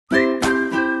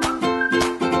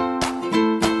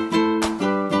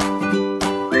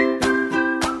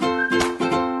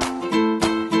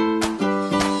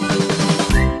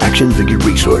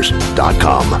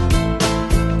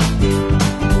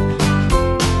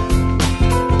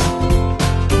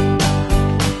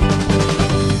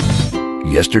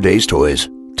actionfigureresource.com. Yesterday's toys,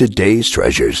 today's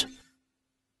treasures.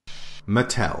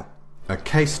 Mattel, a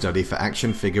case study for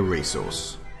Action Figure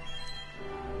Resource.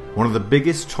 One of the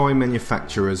biggest toy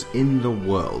manufacturers in the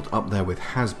world, up there with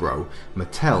Hasbro,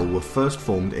 Mattel were first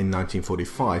formed in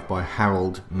 1945 by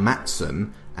Harold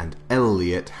Matson and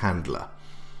Elliot Handler.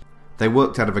 They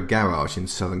worked out of a garage in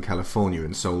Southern California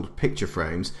and sold picture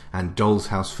frames and doll's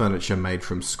house furniture made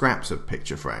from scraps of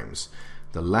picture frames.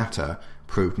 The latter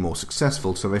proved more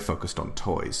successful, so they focused on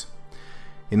toys.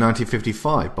 In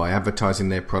 1955, by advertising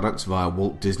their products via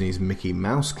Walt Disney's Mickey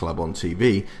Mouse Club on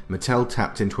TV, Mattel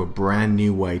tapped into a brand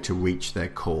new way to reach their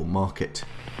core market.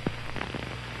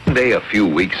 One day a few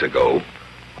weeks ago,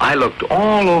 I looked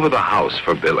all over the house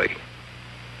for Billy.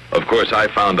 Of course, I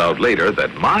found out later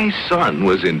that my son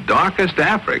was in darkest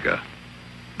Africa.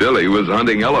 Billy was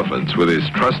hunting elephants with his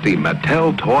trusty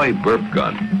Mattel toy burp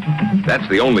gun. That's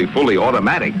the only fully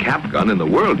automatic cap gun in the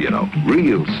world, you know.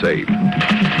 Real safe.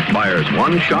 Fires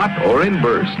one shot or in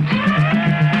bursts.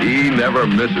 He never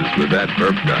misses with that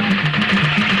burp gun.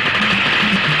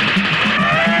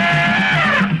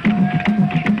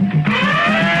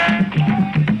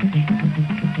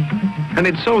 And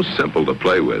it's so simple to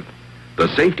play with. The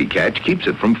safety catch keeps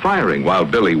it from firing while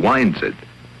Billy winds it.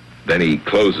 Then he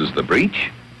closes the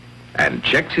breech and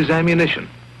checks his ammunition.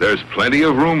 There's plenty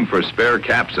of room for spare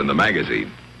caps in the magazine.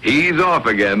 He's off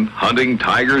again, hunting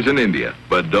tigers in India.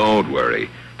 But don't worry.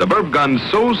 The burp gun's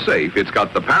so safe, it's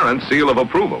got the parent's seal of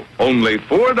approval. Only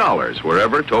 $4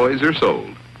 wherever toys are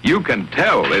sold. You can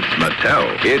tell it's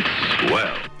Mattel. It's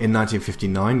swell. In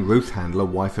 1959, Ruth Handler,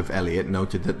 wife of Elliot,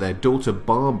 noted that their daughter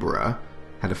Barbara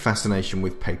had a fascination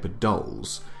with paper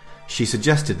dolls. She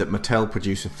suggested that Mattel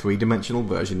produce a three-dimensional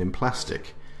version in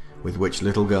plastic, with which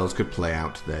little girls could play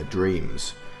out their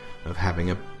dreams of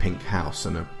having a pink house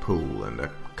and a pool and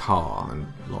a car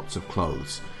and lots of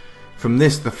clothes. From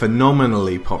this, the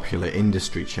phenomenally popular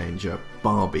industry changer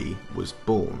Barbie was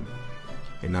born.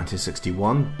 In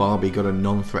 1961, Barbie got a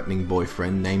non-threatening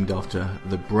boyfriend named after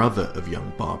the brother of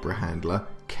young Barbara Handler,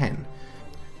 Ken.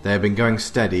 They have been going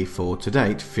steady for, to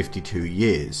date, 52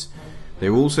 years. They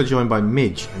were also joined by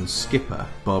Midge and Skipper,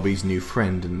 Barbie's new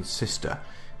friend and sister.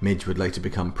 Midge would later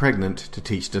become pregnant to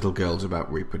teach little girls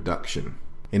about reproduction.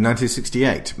 In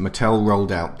 1968, Mattel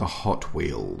rolled out the Hot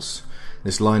Wheels.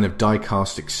 This line of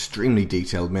die-cast, extremely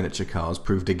detailed miniature cars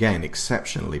proved again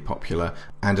exceptionally popular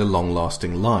and a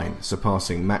long-lasting line,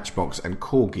 surpassing Matchbox and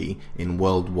Corgi in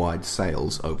worldwide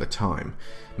sales over time.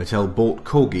 Mattel bought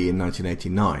Corgi in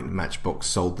 1989, Matchbox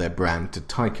sold their brand to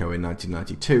Tyco in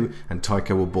 1992, and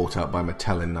Tyco were bought out by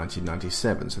Mattel in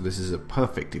 1997, so this is a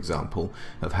perfect example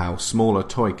of how smaller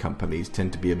toy companies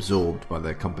tend to be absorbed by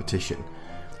their competition.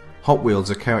 Hot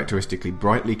Wheels are characteristically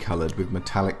brightly coloured with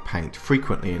metallic paint,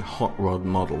 frequently in hot rod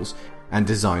models, and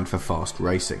designed for fast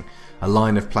racing. A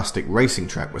line of plastic racing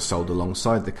track was sold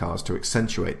alongside the cars to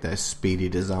accentuate their speedy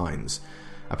designs.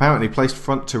 Apparently placed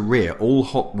front to rear, all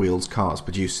Hot Wheels cars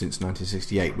produced since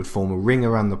 1968 would form a ring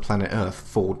around the planet Earth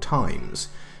 4 times.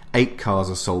 8 cars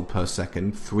are sold per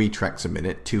second, 3 tracks a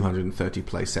minute, 230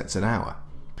 playsets an hour.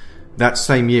 That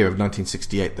same year of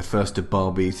 1968, the first of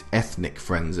Barbie's ethnic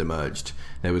friends emerged.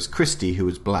 There was Christy, who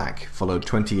was black, followed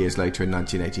 20 years later in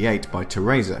 1988 by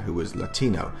Teresa, who was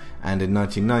Latino, and in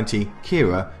 1990,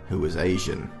 Kira, who was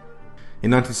Asian.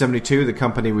 In 1972, the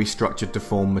company restructured to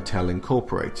form Mattel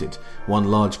Incorporated, one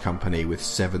large company with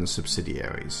 7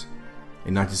 subsidiaries.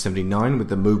 In 1979, with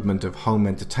the movement of home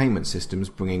entertainment systems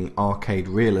bringing arcade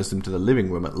realism to the living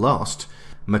room at last,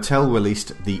 Mattel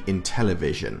released the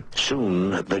Intellivision.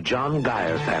 Soon, the John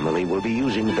Geyer family will be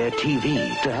using their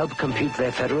TV to help compute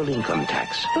their federal income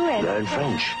tax, learn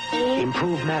French,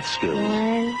 improve math skills,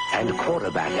 and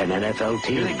quarterback an NFL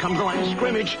team. Here they come, the line of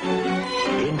scrimmage.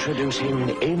 Introducing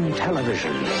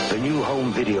Intellivision, the new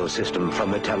home video system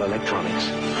from Mattel Electronics.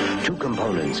 2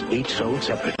 components, each sold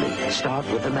separately. Start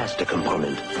with the master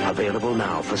component, available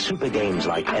now for super games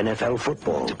like NFL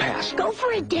football. To pass. Go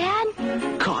for it, Dad.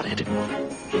 Caught it.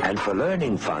 And for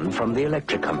learning fun from the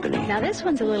electric company. Now this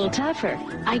one's a little tougher.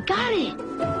 I got it.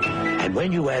 And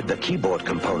when you add the keyboard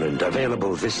component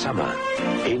available this summer,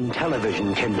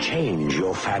 Intellivision can change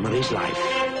your family's life.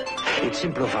 It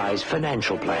simplifies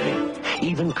financial planning,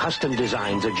 even custom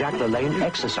designs a Jack LaLanne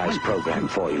exercise program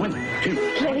for you.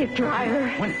 Play it,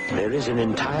 Dryer. There is an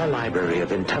entire library of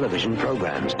Intellivision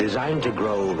programs designed to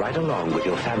grow right along with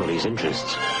your family's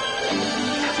interests.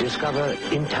 Discover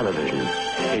Intellivision.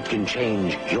 It can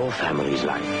change your family's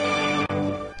life.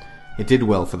 It did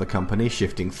well for the company,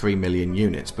 shifting 3 million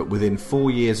units, but within 4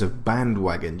 years of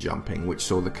bandwagon jumping, which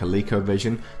saw the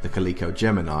ColecoVision, the Coleco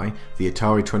Gemini, the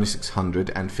Atari 2600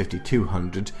 and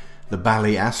 5200, the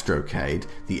Bally Astrocade,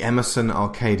 the Emerson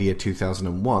Arcadia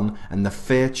 2001, and the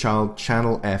Fairchild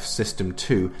Channel F System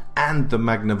 2, and the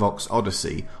Magnavox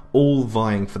Odyssey, all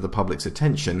vying for the public's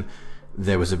attention,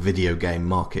 there was a video game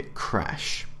market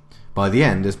crash. By the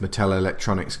end, as Mattel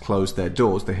Electronics closed their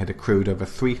doors, they had accrued over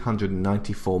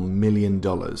 $394 million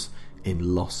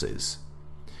in losses.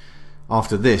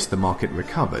 After this, the market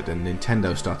recovered, and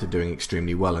Nintendo started doing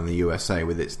extremely well in the USA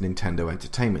with its Nintendo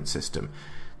Entertainment System.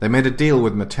 They made a deal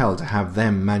with Mattel to have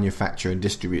them manufacture and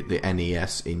distribute the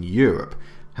NES in Europe.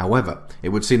 However, it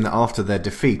would seem that after their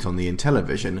defeat on the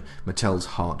Intellivision, Mattel's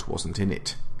heart wasn't in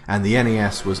it, and the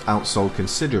NES was outsold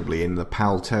considerably in the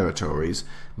PAL territories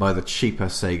by the cheaper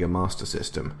Sega Master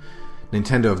System.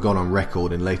 Nintendo have gone on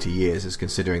record in later years as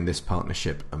considering this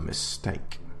partnership a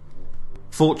mistake.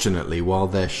 Fortunately, while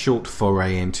their short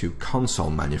foray into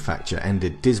console manufacture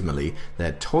ended dismally,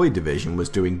 their toy division was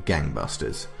doing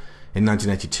gangbusters. In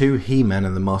 1982, He-Man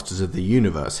and the Masters of the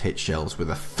Universe hit shelves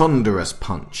with a thunderous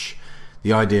punch.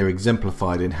 The idea,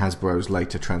 exemplified in Hasbro's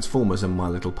later Transformers and My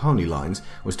Little Pony lines,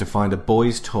 was to find a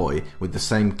boy's toy with the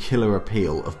same killer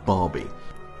appeal of Barbie.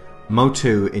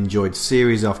 Motu enjoyed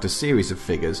series after series of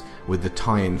figures with the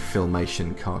tie-in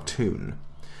Filmation cartoon.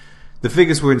 The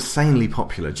figures were insanely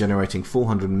popular, generating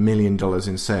 $400 million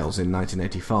in sales in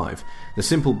 1985. The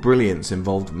simple brilliance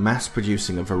involved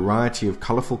mass-producing a variety of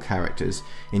colourful characters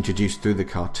introduced through the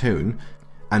cartoon,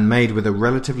 and made with a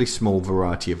relatively small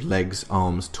variety of legs,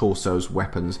 arms, torsos,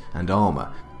 weapons, and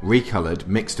armour, recoloured,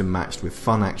 mixed and matched with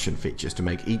fun action features to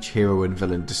make each hero and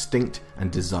villain distinct and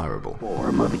desirable.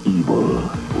 Form of evil.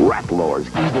 Rattler's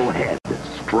evil head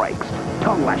strikes.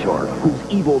 Tongue Lasher, whose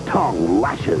evil tongue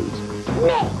lashes.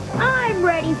 Next, I'm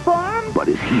ready for him. But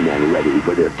is He-Man ready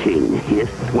for their King Hiss?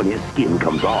 When his skin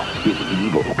comes off, his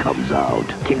evil comes out.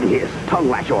 King Hiss, Tongue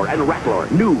Lasher, and Rattler,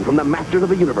 new from the Masters of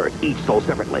the Universe, each sold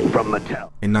separately from Mattel.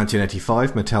 In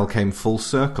 1985, Mattel came full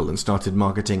circle and started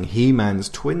marketing He-Man's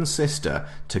twin sister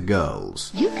to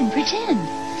girls. You can pretend.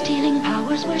 Stealing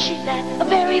powers where she led a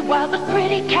very wild but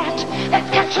pretty cat. That's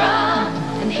Catra.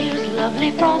 And here's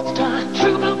lovely Fraudster,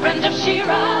 true blue friend of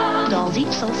She-Ra. Dolls each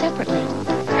sold separately.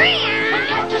 When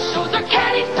Catra shows her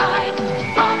catty side,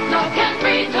 Arthur can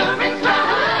breathe her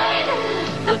inside.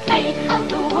 The fate of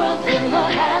the world's in the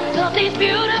hands of these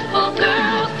beautiful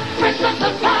girls. Princess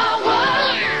of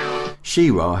power.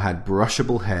 She-Ra had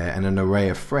brushable hair and an array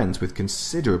of friends with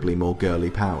considerably more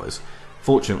girly powers.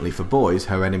 Fortunately for boys,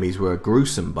 her enemies were a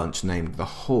gruesome bunch named the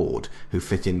Horde, who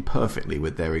fit in perfectly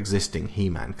with their existing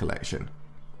He-Man collection.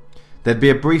 There'd be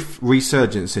a brief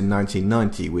resurgence in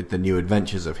 1990 with the New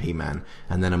Adventures of He-Man,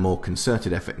 and then a more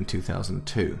concerted effort in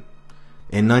 2002.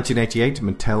 In 1988,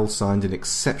 Mattel signed an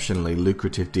exceptionally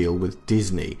lucrative deal with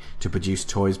Disney to produce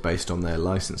toys based on their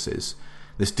licenses.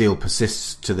 This deal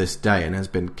persists to this day and has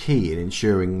been key in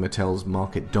ensuring Mattel's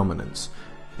market dominance.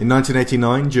 In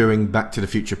 1989, during Back to the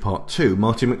Future Part 2,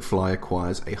 Marty McFly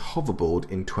acquires a hoverboard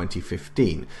in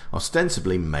 2015,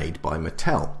 ostensibly made by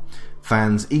Mattel.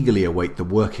 Fans eagerly await the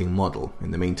working model.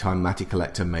 In the meantime, Matty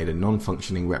Collector made a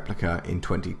non-functioning replica in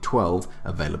 2012,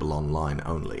 available online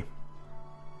only.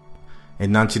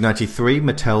 In 1993,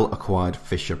 Mattel acquired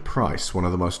Fisher-Price, one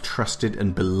of the most trusted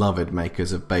and beloved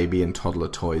makers of baby and toddler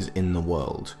toys in the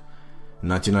world. In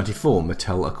 1994,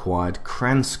 Mattel acquired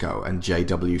Kransco and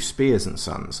J.W. Spears &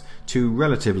 Sons, two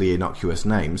relatively innocuous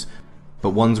names,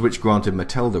 but ones which granted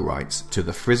Mattel the rights to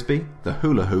the Frisbee, the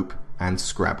Hula Hoop, and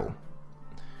Scrabble.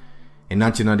 In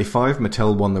 1995,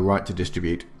 Mattel won the right to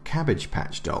distribute Cabbage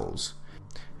Patch dolls.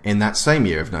 In that same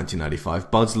year of 1995,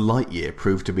 Buzz Lightyear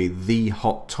proved to be the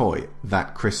hot toy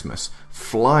that Christmas,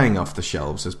 flying off the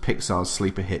shelves as Pixar's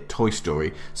sleeper hit Toy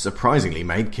Story surprisingly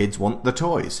made kids want the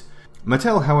toys.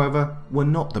 Mattel, however, were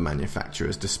not the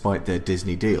manufacturers despite their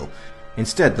Disney deal.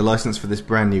 Instead, the license for this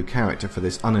brand new character for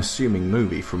this unassuming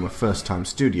movie from a first-time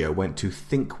studio went to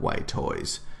Thinkway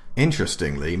Toys.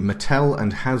 Interestingly, Mattel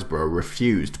and Hasbro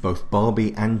refused both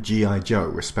Barbie and G.I. Joe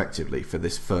respectively for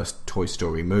this first Toy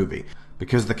Story movie,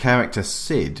 because the character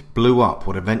Sid blew up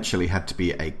what eventually had to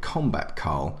be a combat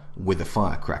Carl with a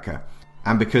firecracker,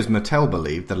 and because Mattel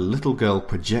believed that a little girl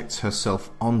projects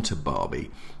herself onto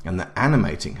Barbie, and that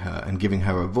animating her and giving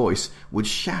her a voice would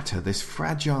shatter this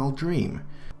fragile dream.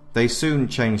 They soon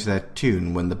changed their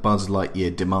tune when the Buzz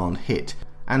Lightyear demand hit,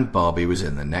 and Barbie was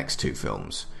in the next two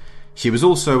films. She was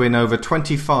also in over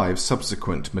 25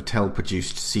 subsequent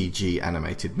Mattel-produced CG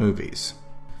animated movies.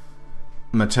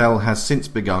 Mattel has since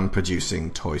begun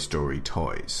producing Toy Story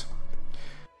toys.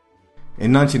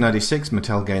 In 1996,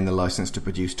 Mattel gained the license to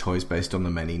produce toys based on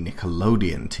the many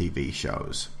Nickelodeon TV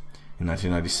shows. In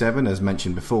 1997, as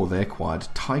mentioned before, they acquired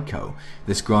Tyco.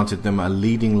 This granted them a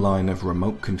leading line of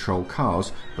remote control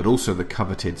cars, but also the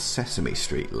coveted Sesame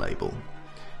Street label.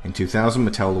 In 2000,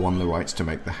 Mattel won the rights to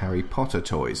make the Harry Potter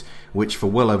toys, which for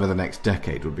well over the next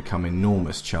decade would become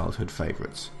enormous childhood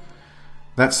favourites.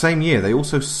 That same year, they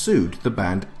also sued the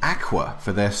band Aqua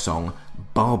for their song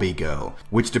Barbie Girl,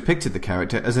 which depicted the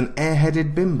character as an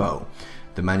airheaded bimbo.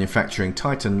 The manufacturing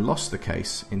titan lost the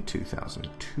case in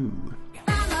 2002.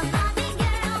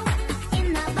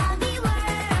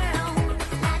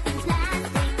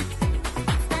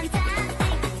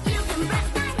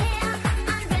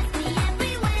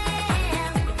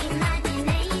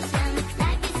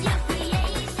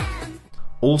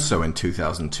 Also in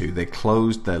 2002, they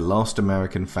closed their last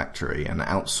American factory and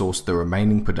outsourced the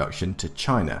remaining production to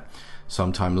China.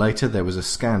 Sometime later, there was a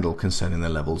scandal concerning the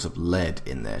levels of lead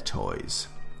in their toys.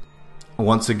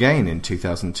 Once again, in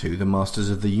 2002, the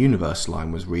Masters of the Universe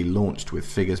line was relaunched with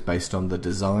figures based on the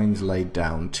designs laid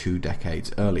down 2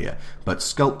 decades earlier, but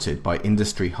sculpted by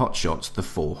industry hotshots the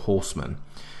Four Horsemen.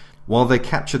 While they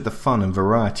captured the fun and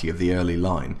variety of the early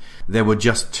line, there were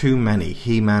just too many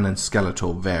He-Man and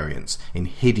Skeletor variants in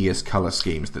hideous colour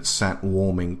schemes that sat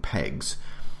warming pegs.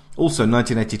 Also,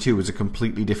 1982 was a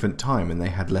completely different time and they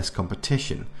had less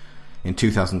competition. In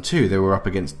 2002, they were up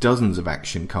against dozens of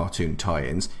action cartoon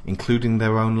tie-ins, including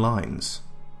their own lines.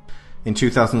 In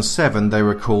 2007, they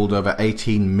recalled over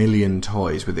 18 million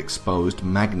toys with exposed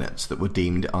magnets that were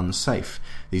deemed unsafe.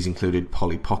 These included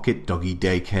Polly Pocket, Doggy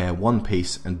Daycare, One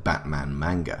Piece, and Batman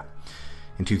manga.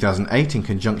 In 2008, in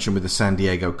conjunction with the San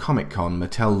Diego Comic-Con,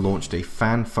 Mattel launched a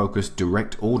fan-focused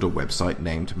direct-order website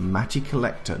named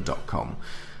MattyCollector.com.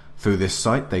 Through this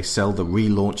site, they sell the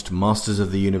relaunched Masters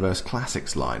of the Universe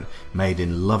Classics line, made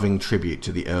in loving tribute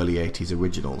to the early 80s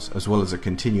originals, as well as a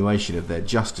continuation of their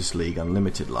Justice League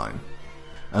Unlimited line.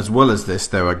 As well as this,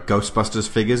 there are Ghostbusters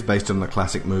figures based on the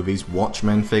classic movies,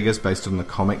 Watchmen figures based on the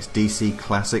comics, DC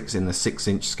classics in the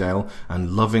 6-inch scale, and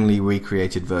lovingly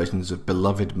recreated versions of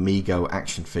beloved Mego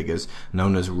action figures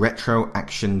known as Retro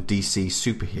Action DC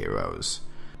Superheroes.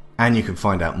 And you can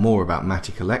find out more about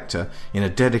Matty Collector in a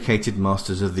dedicated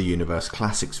Masters of the Universe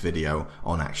Classics video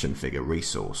on Action Figure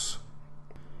Resource.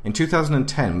 In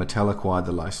 2010, Mattel acquired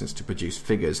the license to produce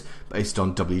figures based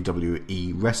on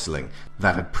WWE wrestling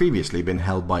that had previously been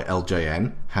held by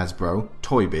LJN, Hasbro,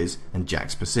 Toy Biz, and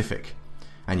Jakks Pacific.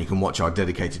 And you can watch our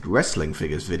dedicated wrestling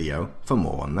figures video for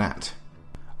more on that.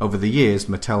 Over the years,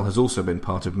 Mattel has also been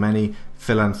part of many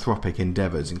philanthropic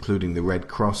endeavours, including the Red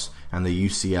Cross and the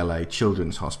UCLA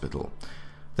Children's Hospital.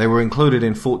 They were included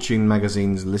in Fortune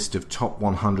magazine's list of top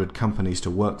 100 companies to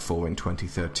work for in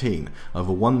 2013.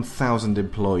 Over 1,000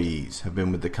 employees have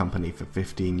been with the company for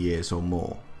 15 years or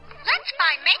more. Let's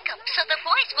buy makeup so the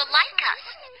boys will like us.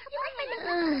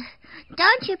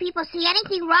 Don't you people see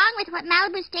anything wrong with what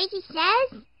Malibu Stacy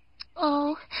says?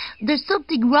 Oh, there's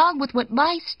something wrong with what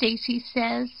my Stacy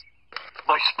says.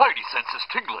 My spidey sense is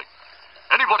tingling.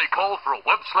 Anybody call for a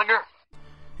web slinger?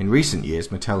 In recent years,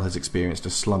 Mattel has experienced a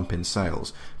slump in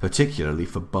sales, particularly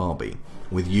for Barbie,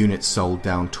 with units sold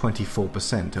down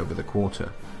 24% over the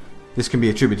quarter. This can be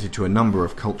attributed to a number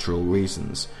of cultural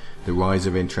reasons: the rise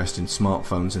of interest in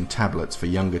smartphones and tablets for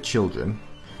younger children,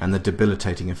 and the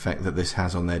debilitating effect that this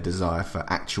has on their desire for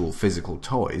actual physical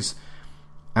toys,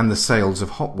 and the sales of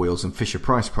Hot Wheels and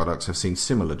Fisher-Price products have seen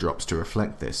similar drops to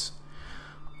reflect this.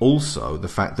 Also, the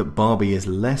fact that Barbie is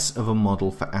less of a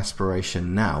model for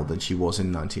aspiration now than she was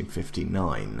in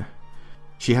 1959.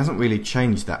 She hasn't really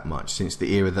changed that much since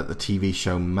the era that the TV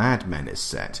show Mad Men is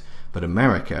set, but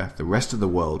America, the rest of the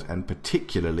world, and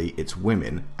particularly its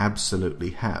women, absolutely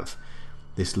have.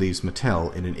 This leaves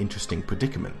Mattel in an interesting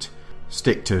predicament.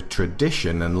 Stick to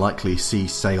tradition and likely see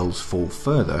sales fall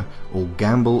further, or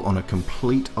gamble on a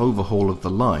complete overhaul of the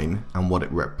line and what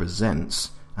it represents,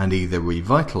 and either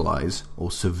revitalize or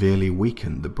severely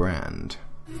weaken the brand.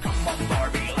 Come on,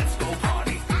 Barbie, let's go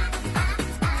party.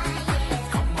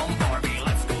 Come on, Barbie,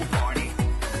 let's go party.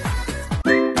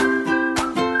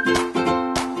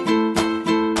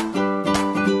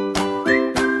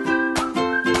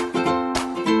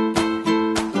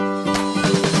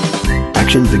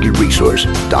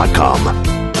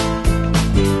 ActionFigureResource.com.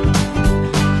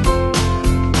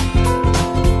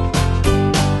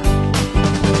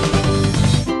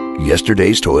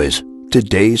 Yesterday's toys,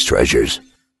 today's treasures.